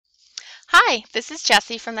Hi, this is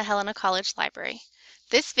Jessie from the Helena College Library.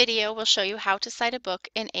 This video will show you how to cite a book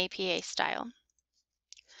in APA style.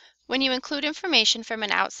 When you include information from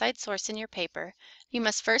an outside source in your paper, you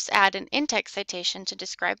must first add an in-text citation to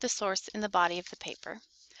describe the source in the body of the paper.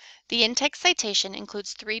 The in-text citation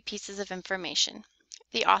includes three pieces of information: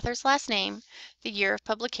 the author's last name, the year of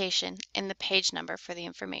publication, and the page number for the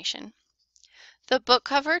information. The book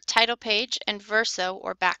cover, title page, and verso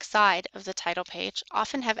or backside of the title page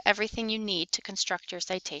often have everything you need to construct your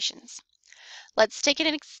citations. Let's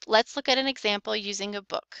look at an example using a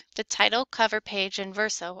book. The title, cover page, and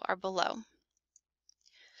verso are below.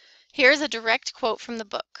 Here is a direct quote from the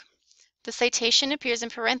book. The citation appears in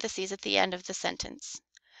parentheses at the end of the sentence.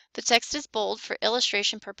 The text is bold for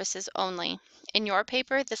illustration purposes only. In your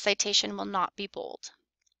paper, the citation will not be bold.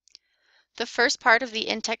 The first part of the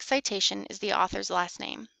in-text citation is the author's last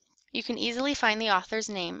name. You can easily find the author's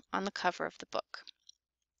name on the cover of the book.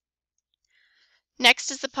 Next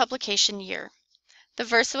is the publication year. The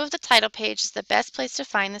verso of the title page is the best place to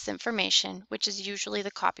find this information, which is usually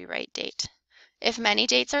the copyright date. If many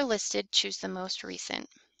dates are listed, choose the most recent.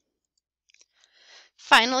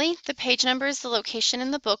 Finally, the page number is the location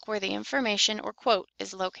in the book where the information or quote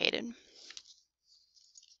is located.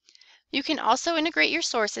 You can also integrate your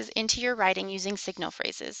sources into your writing using signal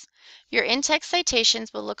phrases. Your in-text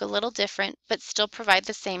citations will look a little different, but still provide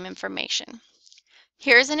the same information.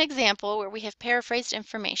 Here is an example where we have paraphrased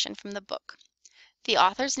information from the book. The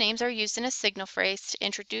author's names are used in a signal phrase to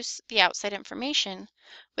introduce the outside information,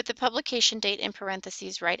 with the publication date in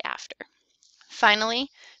parentheses right after. Finally,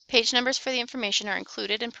 page numbers for the information are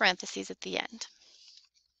included in parentheses at the end.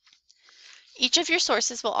 Each of your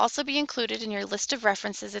sources will also be included in your list of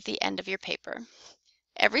references at the end of your paper.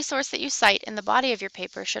 Every source that you cite in the body of your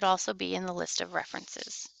paper should also be in the list of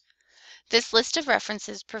references. This list of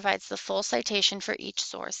references provides the full citation for each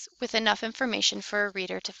source, with enough information for a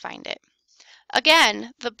reader to find it.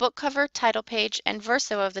 Again, the book cover, title page, and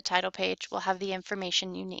verso of the title page will have the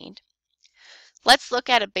information you need. Let's look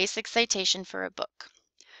at a basic citation for a book.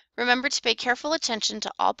 Remember to pay careful attention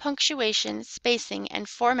to all punctuation, spacing, and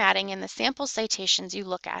formatting in the sample citations you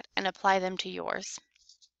look at and apply them to yours.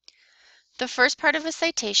 The first part of a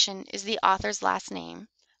citation is the author's last name,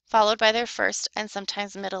 followed by their first and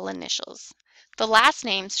sometimes middle initials. The last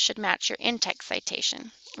names should match your in-text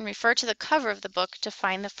citation, and refer to the cover of the book to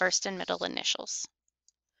find the first and middle initials.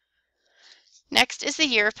 Next is the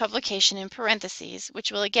year of publication in parentheses,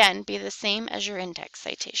 which will again be the same as your in-text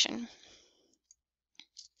citation.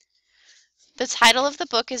 The title of the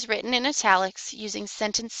book is written in italics using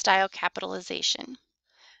sentence-style capitalization.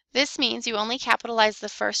 This means you only capitalize the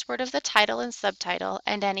first word of the title and subtitle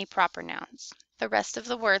and any proper nouns. The rest of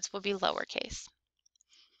the words will be lowercase.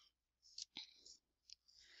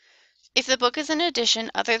 If the book is an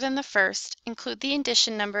edition other than the first, include the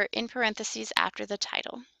edition number in parentheses after the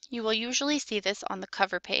title. You will usually see this on the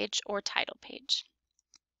cover page or title page.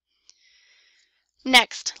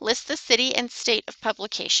 Next, list the city and state of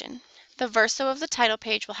publication. The verso of the title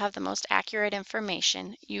page will have the most accurate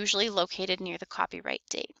information, usually located near the copyright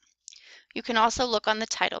date. You can also look on the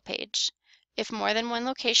title page. If more than one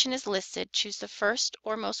location is listed, choose the first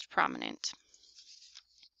or most prominent.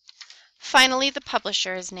 Finally, the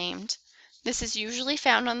publisher is named. This is usually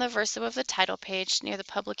found on the verso of the title page near the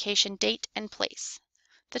publication date and place.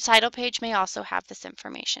 The title page may also have this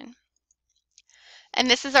information.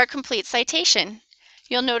 And this is our complete citation.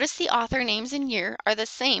 You'll notice the author names and year are the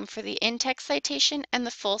same for the in-text citation and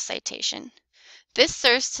the full citation. This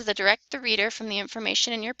serves to direct the reader from the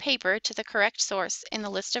information in your paper to the correct source in the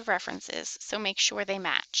list of references, so make sure they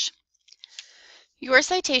match. Your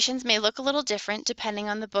citations may look a little different depending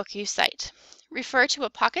on the book you cite. Refer to a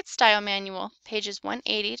Pocket Style Manual, pages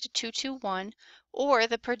 180 to 221, or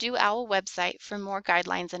the Purdue OWL website for more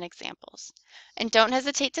guidelines and examples. And don't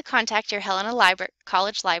hesitate to contact your Helena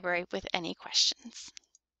College Library with any questions.